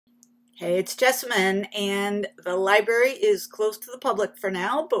Hey, it's Jessamine, and the library is closed to the public for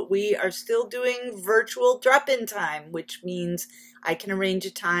now, but we are still doing virtual drop-in time, which means I can arrange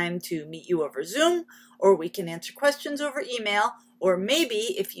a time to meet you over Zoom, or we can answer questions over email, or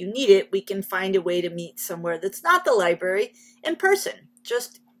maybe, if you need it, we can find a way to meet somewhere that's not the library in person.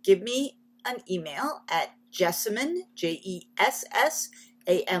 Just give me an email at Jessamyn, Jessamyn,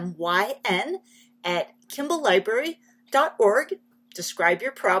 at kimballlibrary.org. Describe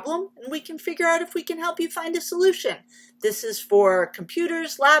your problem, and we can figure out if we can help you find a solution. This is for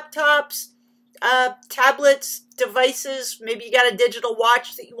computers, laptops, tablets, devices. Maybe you got a digital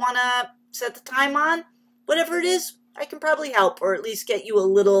watch that you want to set the time on. Whatever it is, I can probably help, or at least get you a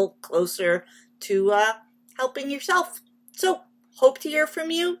little closer to helping yourself. So, hope to hear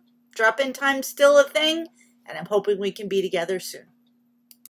from you. Drop-in time's still a thing, and I'm hoping we can be together soon.